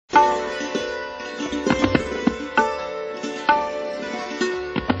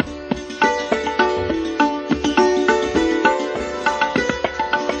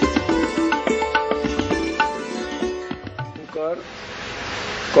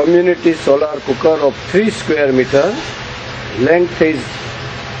community solar cooker of 3 square meter. Length is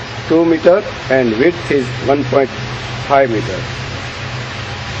 2 meter and width is 1.5 meter.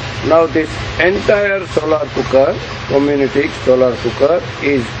 Now this entire solar cooker, community solar cooker,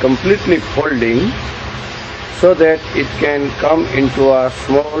 is completely folding so that it can come into a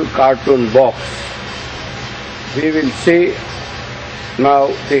small cartoon box. We will see now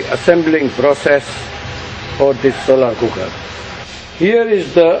the assembling process for this solar cooker. Here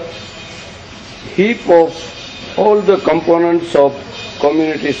is the heap of all the components of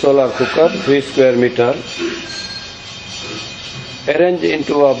community solar cooker, 3 square meter, arranged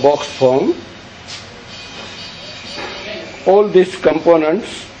into a box form. All these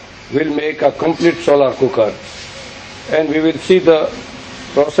components will make a complete solar cooker, and we will see the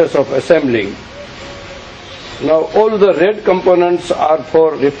process of assembling. Now all the red components are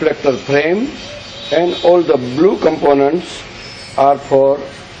for reflector frame, and all the blue components are for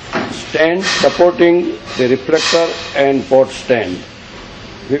stand supporting the reflector and pot stand.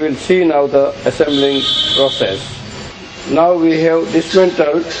 We will see now the assembling process. Now we have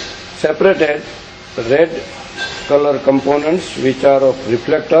dismantled, separated red color components which are of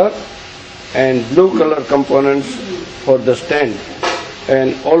reflector and blue color components for the stand,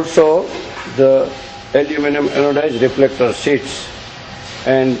 and also the aluminum anodized reflector sheets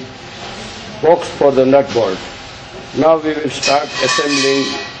and box for the nut bolt. Now we will start assembling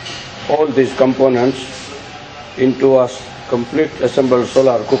all these components into a complete assembled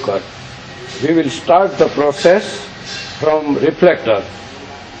solar cooker. We will start the process from reflector.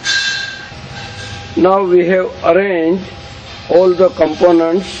 Now we have arranged all the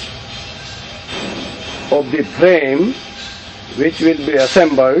components of the frame which will be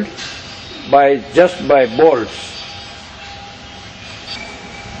assembled just by bolts.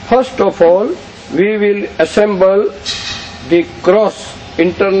 First of all, we will assemble the cross,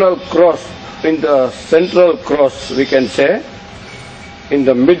 internal cross, in the central cross, we can say. In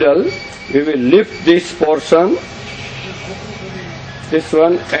the middle, we will lift this portion, this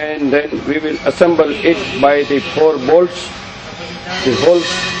one, and then we will assemble it by the 4 bolts. The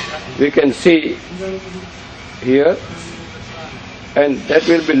holes we can see here, and that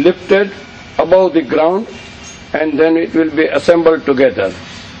will be lifted above the ground, and then it will be assembled together.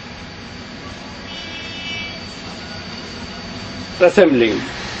 Assembling,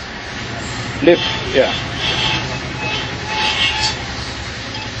 lift, yeah.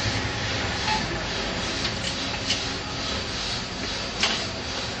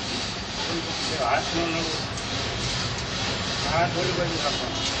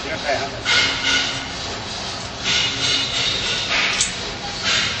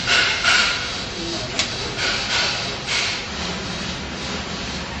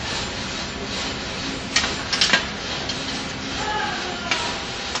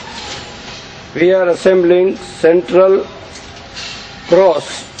 We are assembling central cross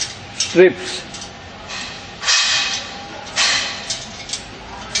strips.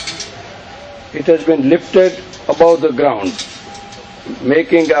 It has been lifted above the ground,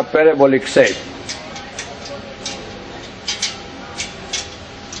 making a parabolic shape.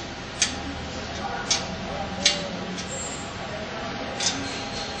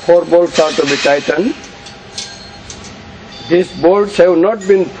 Four bolts are to be tightened. These bolts have not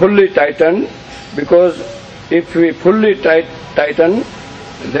been fully tightened, because if we fully tighten,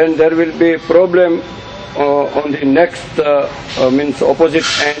 then there will be a problem on the next means opposite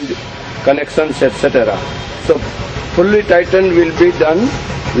end connections, etc. So fully tightened will be done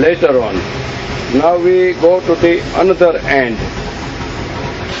later on. Now we go to the another end.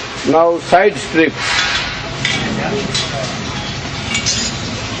 Now side strips.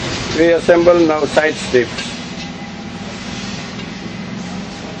 We assemble now side strips.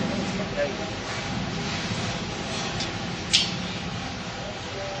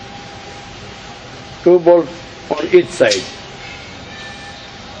 Two bolts on each side.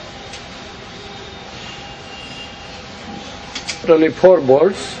 Totally 4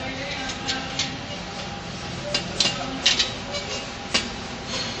 bolts.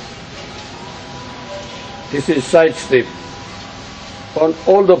 This is side strip. On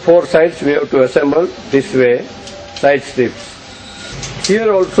all the 4 sides we have to assemble this way, side strips.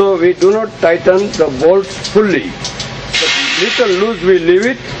 Here also we do not tighten the bolts fully. Little loose we leave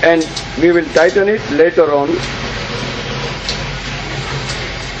it, and we will tighten it later on.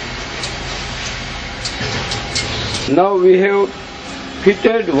 Now we have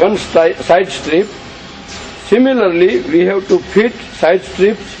fitted one side strip. Similarly, we have to fit side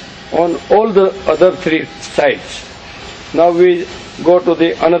strips on all the other 3 sides. Now we go to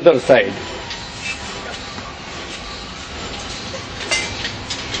the another side.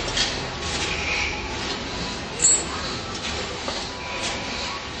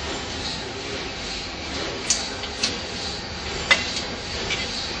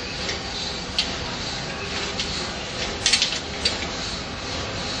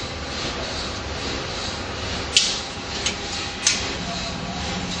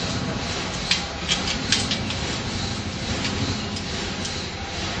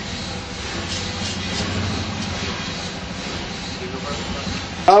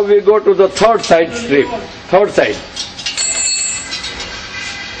 Now we go to the third side strip, third side.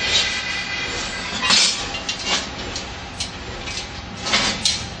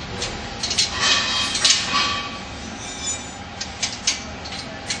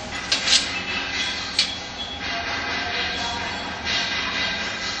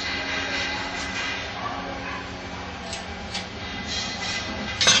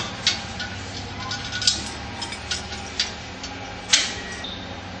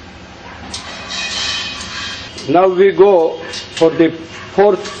 Now we go for the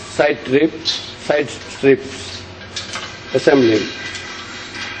fourth side strips assembling.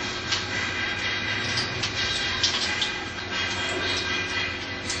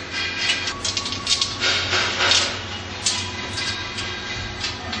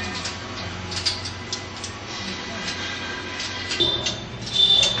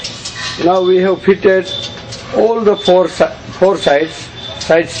 Now we have fitted all the four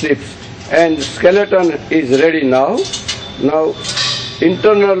side strips, and skeleton is ready now. Now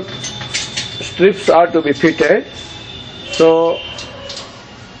internal strips are to be fitted. So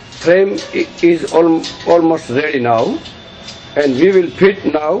frame is almost ready now, and we will fit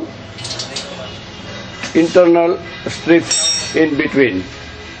now internal strips in between.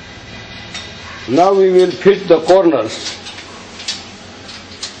 Now we will fit the corners.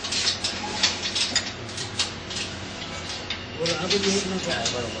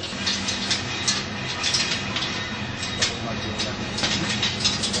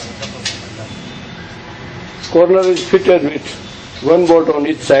 Corner is fitted with one bolt on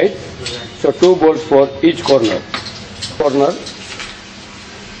each side, so 2 bolts for each corner.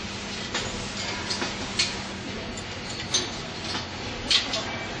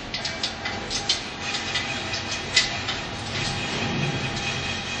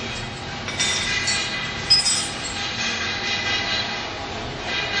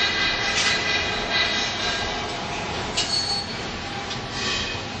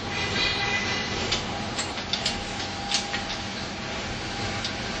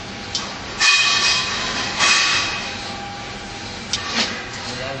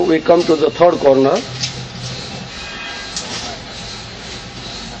 We come to the third corner.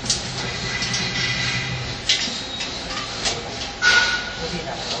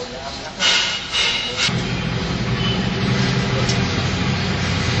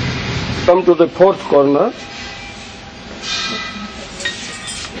 Come to the fourth corner.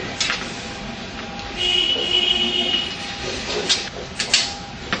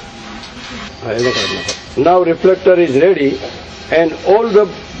 Now reflector is ready, and all the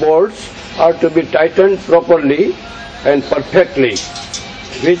bolts are to be tightened properly and perfectly,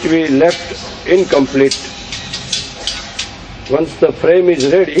 which we left incomplete. Once the frame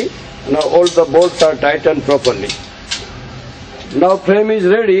is ready, now all the bolts are tightened properly. Now frame is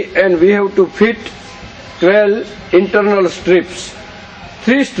ready, and we have to fit 12 internal strips,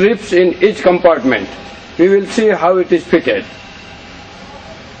 3 strips in each compartment. We will see how it is fitted.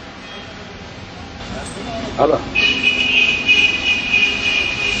 Hello.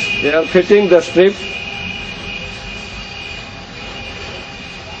 They are fitting the strip.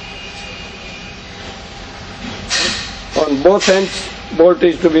 On both ends, bolt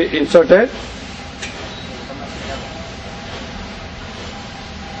is to be inserted.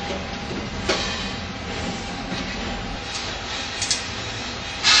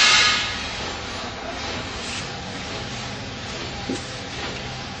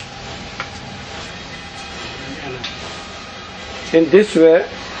 In this way,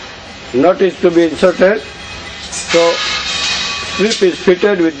 nut is to be inserted, so strip is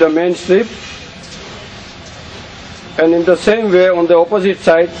fitted with the main strip, and in the same way on the opposite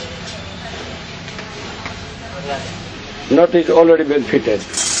side, nut is already been fitted.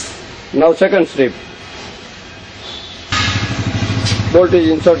 Now second strip, bolt is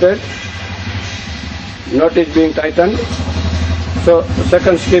inserted, nut is being tightened, so the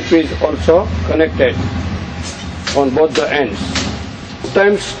second strip is also connected on both the ends.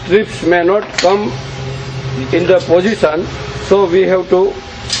 Sometimes strips may not come in the position, so we have to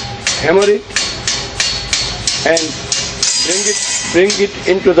hammer it and bring it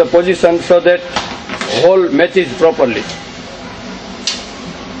into the position so that hole matches properly.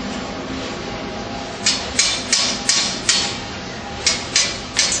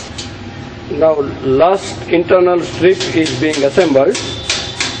 Now last internal strip is being assembled.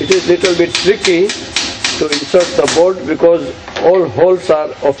 It is little bit tricky to insert the bolt because all holes are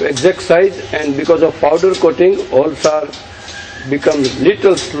of exact size, and because of powder coating, holes are become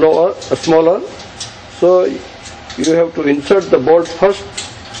little smaller. So you have to insert the bolt first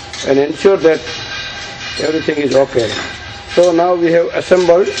and ensure that everything is okay. So now we have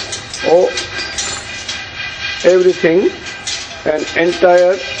assembled everything, and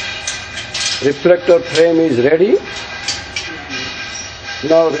entire reflector frame is ready.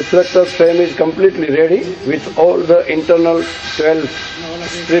 Now reflector frame is completely ready with all the internal 12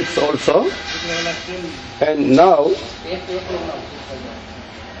 strips also. And now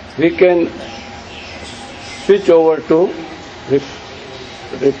we can switch over to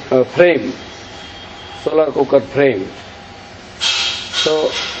frame, solar cooker frame.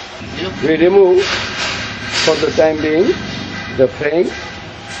 So we remove for the time being the frame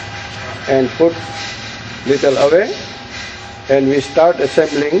and put little away, and we start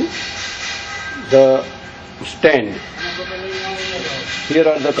assembling the stand. Here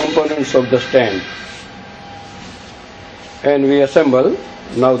are the components of the stand, and we assemble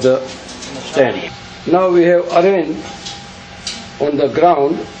now the stand. Now we have arranged on the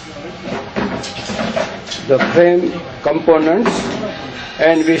ground the frame components,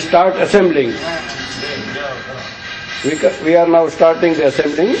 and we start assembling. We are now starting the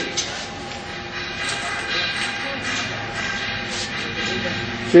assembling.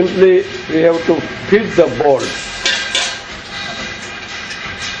 Simply we have to fit the bolts.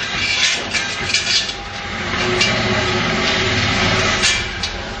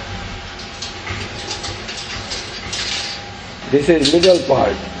 This is middle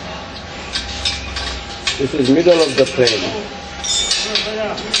part. This is middle of the frame.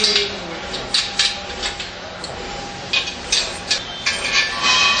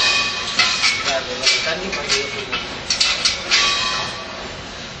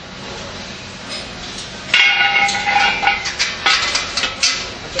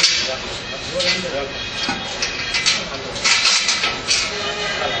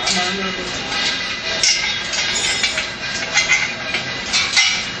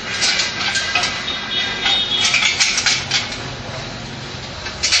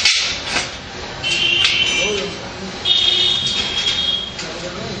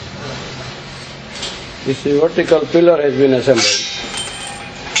 This vertical pillar has been assembled.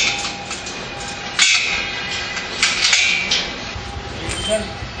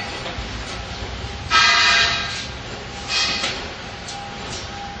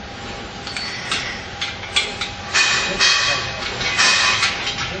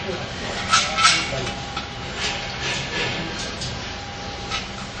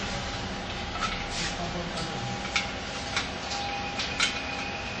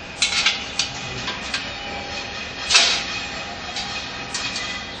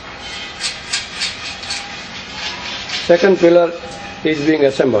 Second pillar is being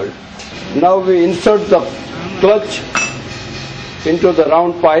assembled. Now we insert the clutch into the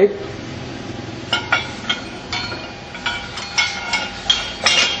round pipe.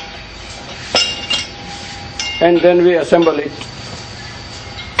 And then we assemble it.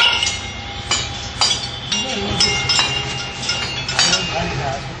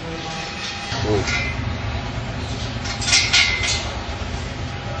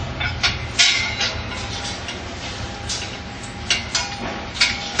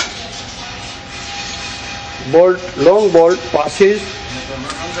 Long bolt passes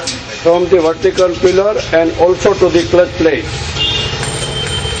from the vertical pillar and also to the clutch plate.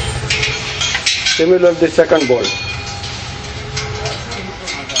 Similarly, the second bolt.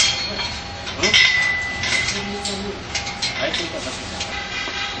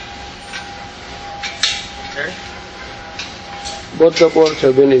 Both the bolts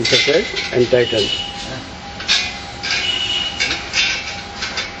have been inserted and tightened.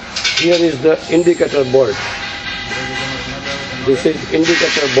 Here is the indicator bolt. This is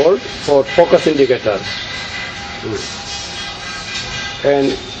indicator bolt for focus indicator.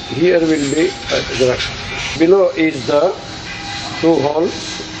 And here will be, below is the two holes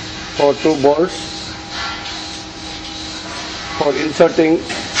for two bolts for inserting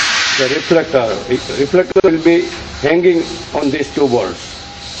the reflector. Reflector will be hanging on these two bolts.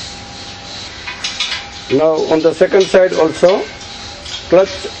 Now on the second side also,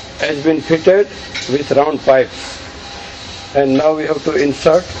 clutch has been fitted with round pipes. And now we have to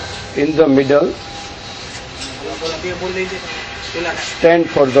insert in the middle stand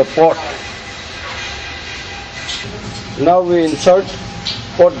for the pot. Now we insert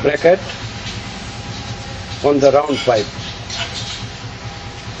pot bracket on the round pipe.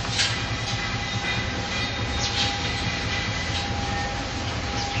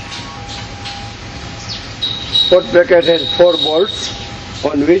 Pot bracket has 4 bolts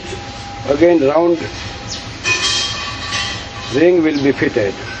on which again round ring will be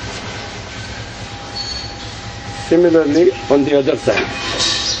fitted. Similarly on the other side.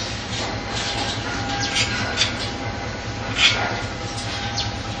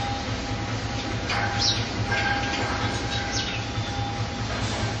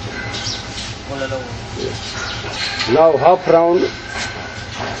 Now half round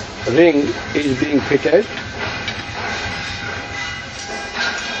ring is being fitted.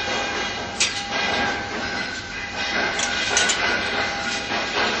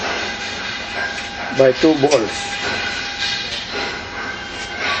 By 2 bolts.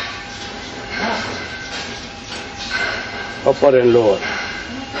 Upper and lower,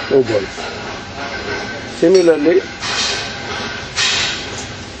 2 bolts. Similarly,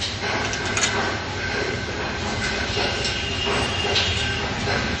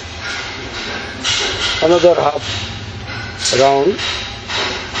 another half round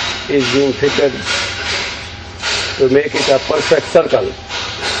is being fitted to make it a perfect circle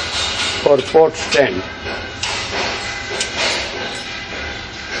for pot stand.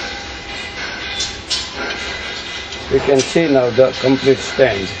 We can see now the complete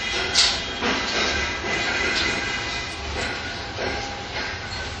stand.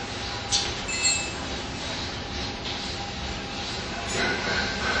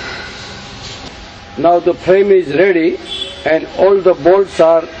 Now the frame is ready and all the bolts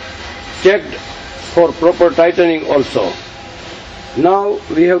are checked for proper tightening also. Now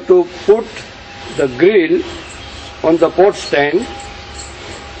we have to put the grill on the pot stand,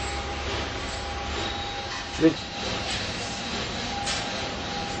 which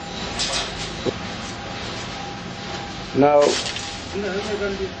now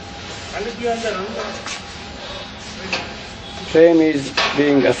frame is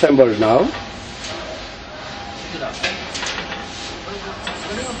being assembled now.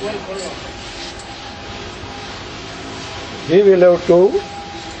 We will have to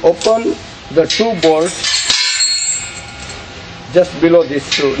open the 2 bolts just below these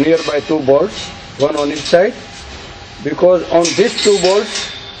 2, nearby 2 bolts, one on each side, because on these 2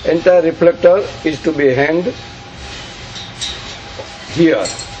 bolts entire reflector is to be hanged here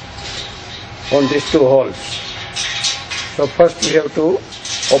on these 2 holes. So first we have to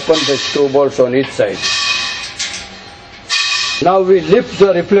open these 2 bolts on each side. Now we lift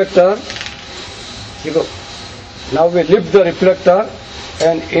the reflector. Now we lift the reflector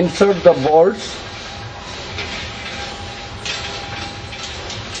and insert the bolts.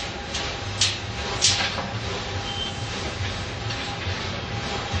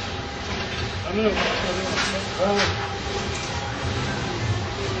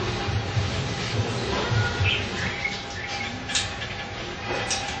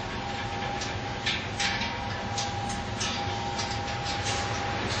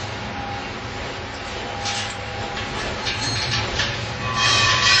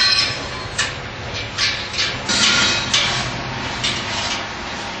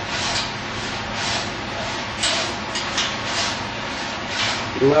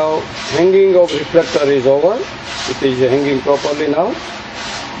 Now hanging of reflector is over. It is hanging properly now.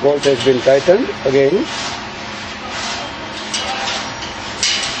 Bolt has been tightened again.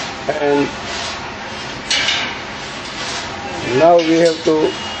 And now we have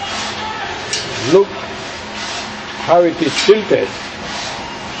to look how it is tilted.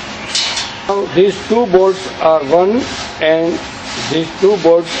 Now these 2 bolts are 1 and these 2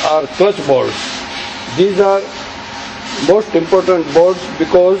 bolts are clutch bolts. These are most important bolts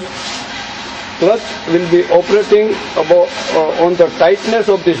because clutch will be operating on the tightness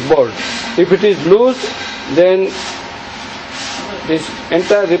of this bolt. If it is loose, then this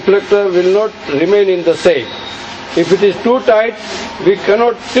entire reflector will not remain in the shape. If it is too tight, we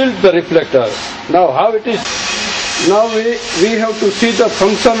cannot tilt the reflector. Now how it is? Now we have to see the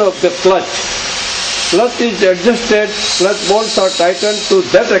function of the clutch. Clutch is adjusted, clutch bolts are tightened to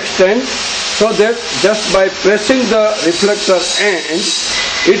that extent so that just by pressing the reflector end,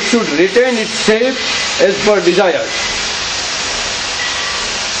 it should retain its shape as per desired.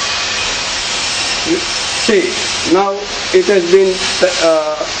 See, now it has been,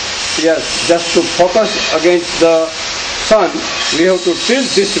 just to focus against the sun, we have to tilt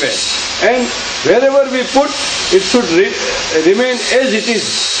this way. And wherever we put, it should remain as it is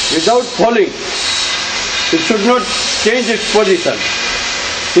without falling. It should not change its position.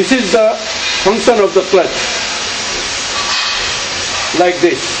 This is the function of the clutch, like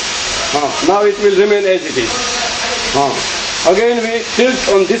this. Now it will remain as it is. Again we tilt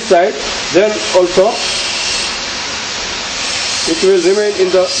on this side, then also it will remain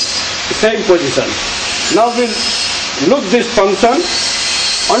in the same position. Now we'll look this function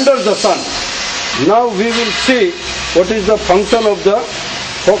under the sun. Now we will see what is the function of the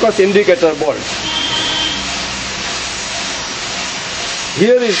focus indicator bolt.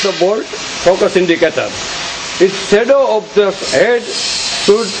 Here is the bolt focus indicator. Its shadow of the head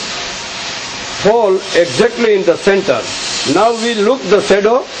should fall exactly in the center. Now we look the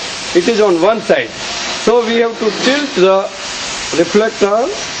shadow, it is on one side. So we have to tilt the reflector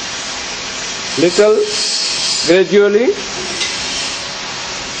little gradually.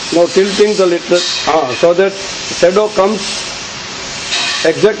 Now tilting the little, so that shadow comes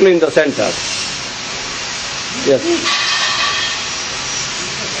exactly in the center. Yes.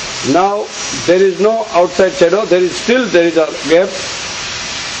 Now there is no outside shadow, there is a gap.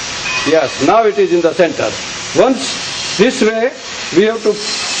 Yes, now it is in the center. Once this way, we have to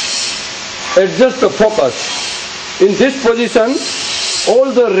adjust the focus. In this position,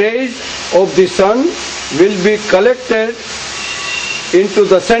 all the rays of the sun will be collected into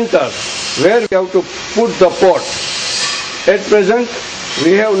the center where we have to put the pot. At present,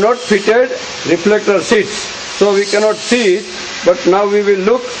 we have not fitted reflector sheets, so we cannot see it, but now we will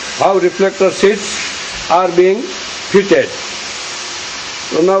look how reflector sheets are being fitted.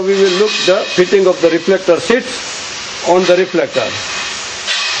 So now we will look the fitting of the reflector sheets on the reflector.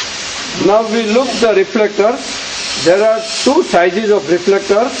 Now we look the reflectors. There are two sizes of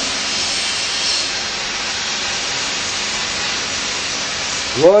reflectors.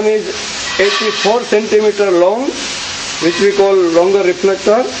 One is 84 centimeter long, which we call longer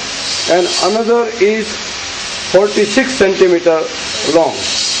reflector, and another is 46 centimeter long.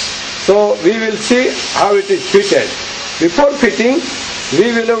 So we will see how it is fitted. Before fitting,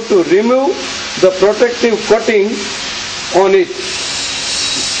 we will have to remove the protective coating on it,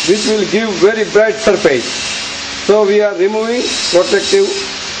 which will give very bright surface. So we are removing protective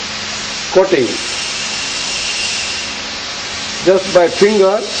coating. Just by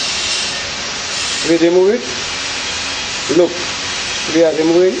finger, we remove it. Look, we are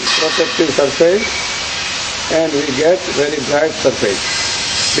removing protective surface and we get very bright surface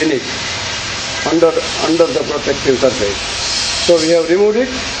beneath, under the protective surface. So we have removed it.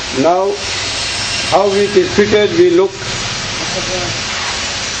 Now, how it is fitted, we look.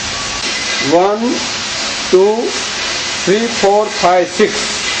 1, 2, 3, 4, 5,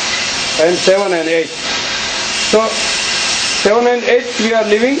 6, and 7 and 8. So 7 and 8 we are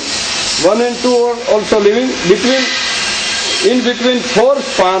leaving. 1 and 2 are also leaving. In between 4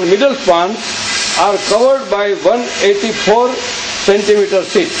 span, middle spans are covered by 184 centimeter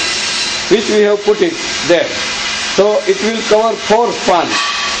sheet, which we have put it there. So it will cover 4 spans,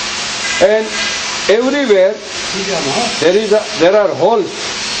 and everywhere there are holes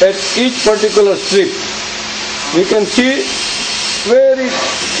at each particular strip. We can see very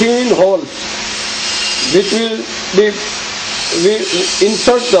thin holes, which will be, we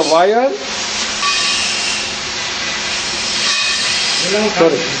insert the wire.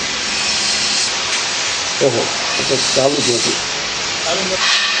 Sorry.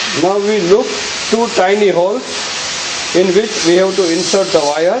 Now we look 2 tiny holes in which we have to insert the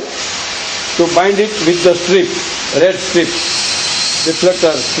wire to bind it with the strip, red strip,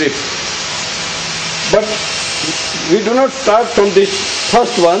 reflector strip. But we do not start from this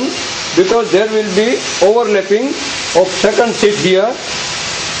first one because there will be overlapping of second sheet here.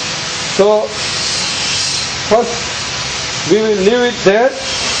 So first we will leave it there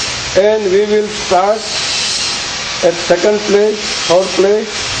and we will start at second place, third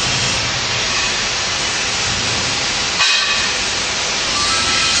place.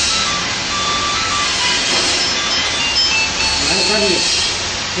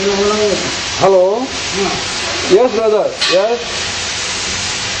 Hello? Yes, brother. Yes.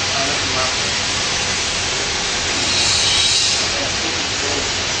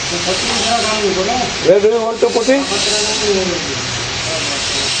 Where do you want to put it?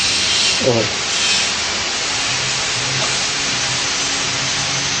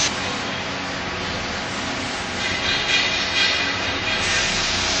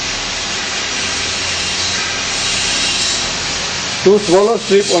 Two smaller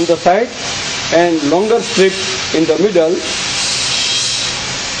strips on the side and longer strip in the middle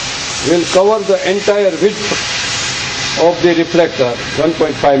will cover the entire width of the reflector,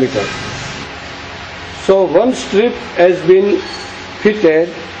 1.5 meter. So one strip has been fitted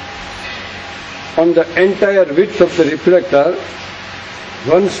on the entire width of the reflector.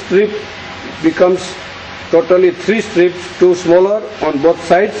 One strip becomes totally 3 strips, 2 smaller on both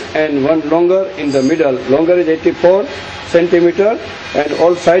sides and 1 longer in the middle. Longer is 84 centimeter and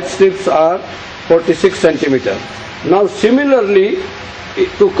all side strips are 46 centimeter. Now similarly,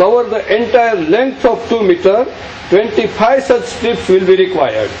 to cover the entire length of 2 meter, 25 such strips will be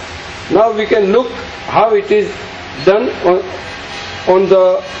required. Now we can look how it is done on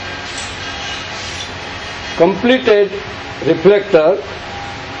the completed reflector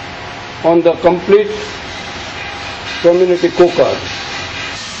on the complete community cooker.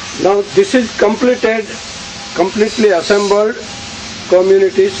 Now this is completely assembled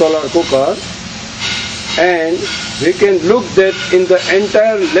community solar cooker, and we can look that in the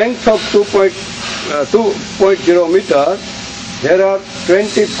entire length of 2.0 meter, there are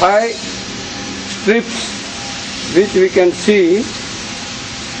 25 strips which we can see.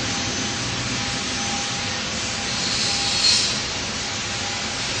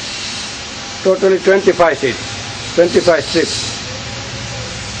 Totally 25 sheets, 25 strips.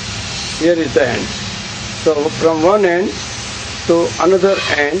 Here is the end. So from one end to another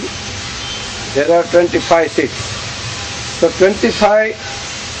end, there are 25 sheets. So 25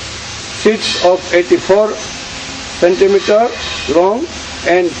 sheets of 84 centimeter long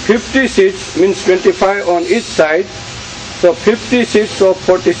and 50 sheets, means 25 on each side. So 50 sheets of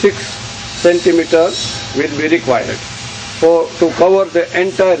 46 centimeter will be required to cover the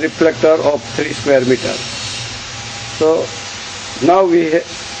entire reflector of 3 square meters. So now we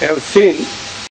have seen